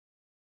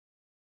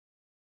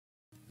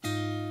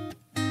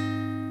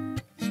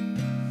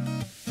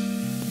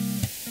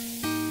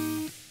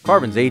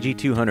Carvin's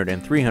AG200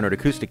 and 300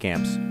 acoustic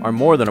amps are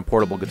more than a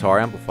portable guitar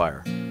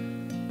amplifier.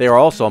 They are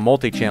also a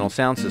multi-channel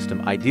sound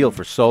system ideal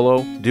for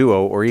solo,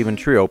 duo, or even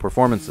trio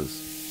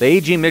performances. The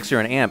AG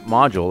mixer and amp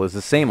module is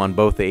the same on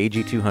both the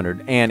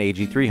AG200 and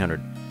AG300,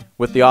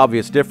 with the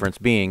obvious difference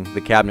being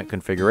the cabinet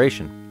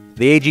configuration.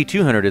 The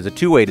AG200 is a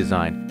two-way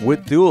design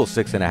with dual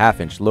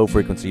 6.5-inch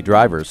low-frequency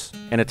drivers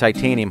and a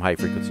titanium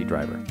high-frequency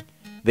driver.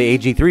 The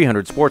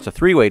AG300 sports a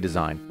three-way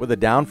design with a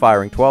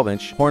down-firing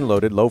 12-inch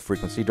horn-loaded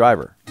low-frequency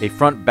driver, a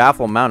front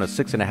baffle-mounted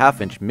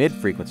 6.5-inch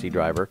mid-frequency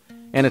driver,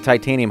 and a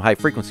titanium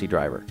high-frequency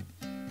driver.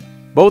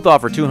 Both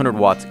offer 200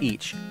 watts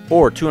each,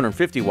 or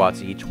 250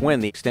 watts each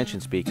when the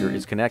extension speaker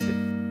is connected.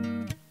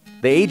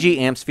 The AG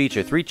amps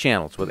feature 3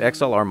 channels with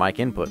XLR mic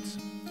inputs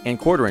and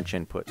quarter-inch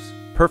inputs,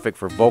 perfect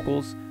for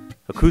vocals,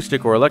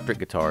 acoustic or electric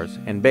guitars,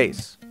 and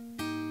bass.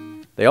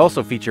 They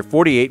also feature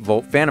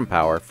 48-volt phantom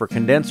power for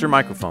condenser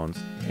microphones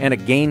and a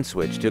gain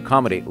switch to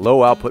accommodate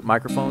low-output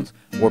microphones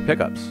or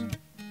pickups.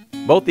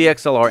 Both the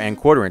XLR and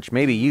quarter-inch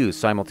may be used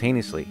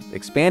simultaneously,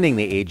 expanding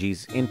the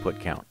AG's input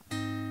count.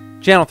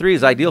 Channel 3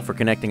 is ideal for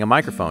connecting a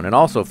microphone and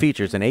also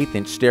features an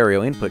 1/8-inch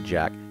stereo input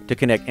jack to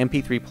connect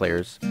MP3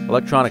 players,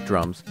 electronic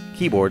drums,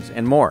 keyboards,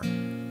 and more.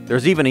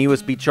 There's even a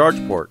USB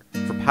charge port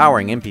for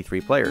powering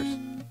MP3 players.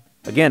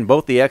 Again,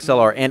 both the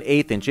XLR and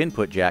 1/8-inch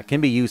input jack can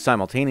be used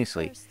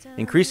simultaneously,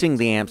 increasing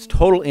the amp's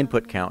total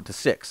input count to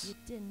 6.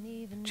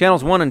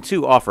 Channels 1 and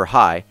 2 offer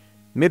high,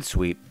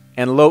 mid-sweep,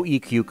 and low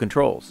EQ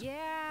controls,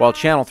 while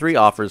Channel 3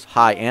 offers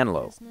high and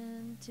low.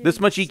 This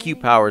much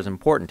EQ power is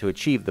important to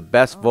achieve the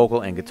best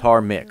vocal and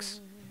guitar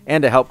mix,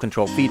 and to help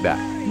control feedback.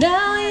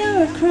 Now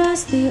you're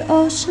across the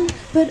ocean,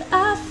 but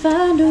I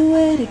find a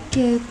way to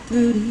get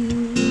through to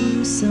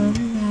you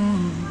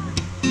somehow.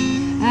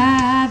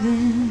 I've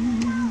been,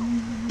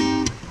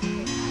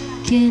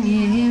 can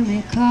you hear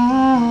me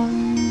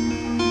calling?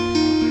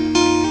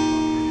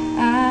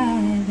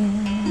 I've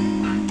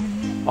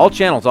been. All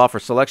channels offer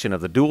selection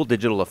of the dual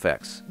digital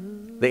effects.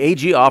 The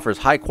AG offers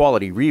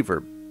high-quality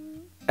reverb,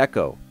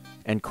 echo,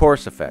 and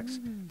chorus effects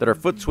that are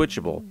foot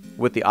switchable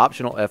with the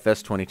optional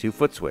FS22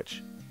 foot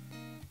switch.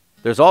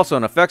 There's also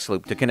an effects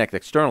loop to connect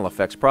external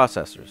effects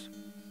processors.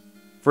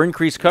 For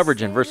increased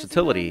coverage and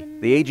versatility,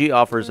 the AG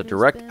offers a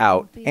direct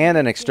out and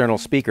an external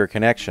speaker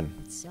connection.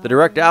 The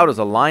direct out is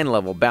a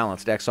line-level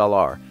balanced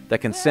XLR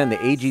that can send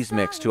the AG's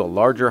mix to a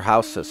larger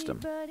house system.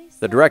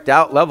 The direct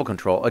out level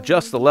control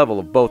adjusts the level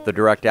of both the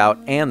direct out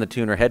and the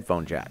tuner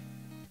headphone jack.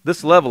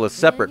 This level is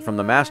separate from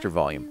the master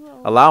volume,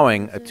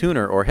 allowing a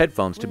tuner or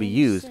headphones to be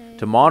used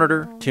to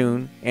monitor,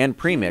 tune, and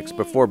premix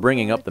before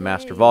bringing up the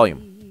master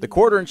volume. The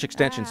quarter-inch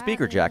extension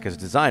speaker jack is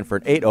designed for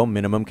an 8-ohm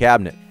minimum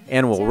cabinet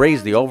and will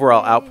raise the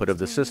overall output of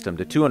the system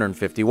to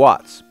 250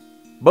 watts.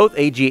 Both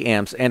AG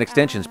amps and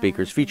extension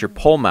speakers feature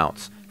pole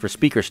mounts for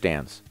speaker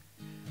stands.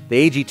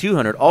 The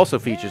AG200 also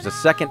features a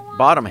second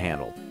bottom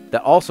handle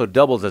that also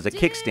doubles as a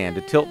kickstand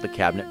to tilt the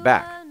cabinet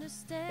back.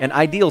 An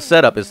ideal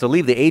setup is to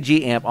leave the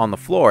AG amp on the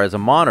floor as a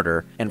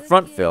monitor and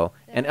front fill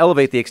and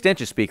elevate the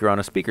extension speaker on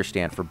a speaker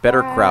stand for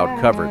better crowd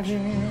coverage.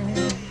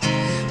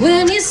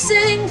 When you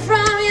sing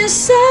from your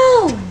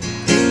soul,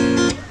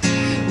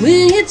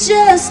 when you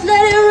just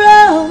let it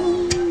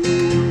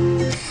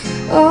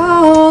roll,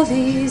 all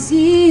these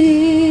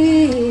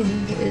years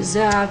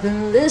I've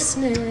been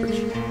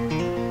listening.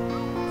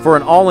 For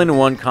an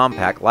all-in-one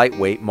compact,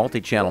 lightweight,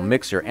 multi-channel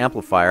mixer,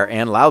 amplifier,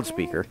 and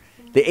loudspeaker,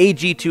 the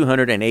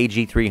AG200 and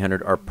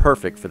AG300 are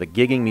perfect for the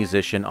gigging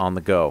musician on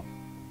the go.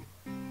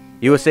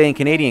 USA and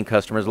Canadian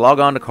customers log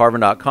on to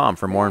Carvin.com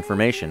for more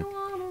information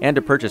and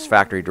to purchase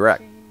factory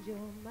direct.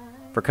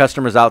 For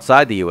customers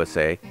outside the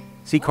USA,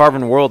 see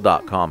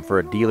CarvinWorld.com for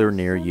a dealer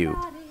near you.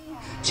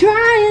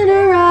 Trying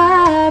to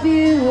rob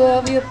you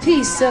of your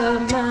peace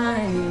of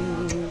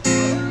mind.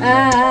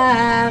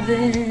 I've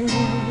been,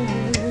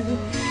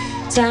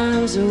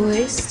 time's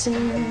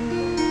wasting.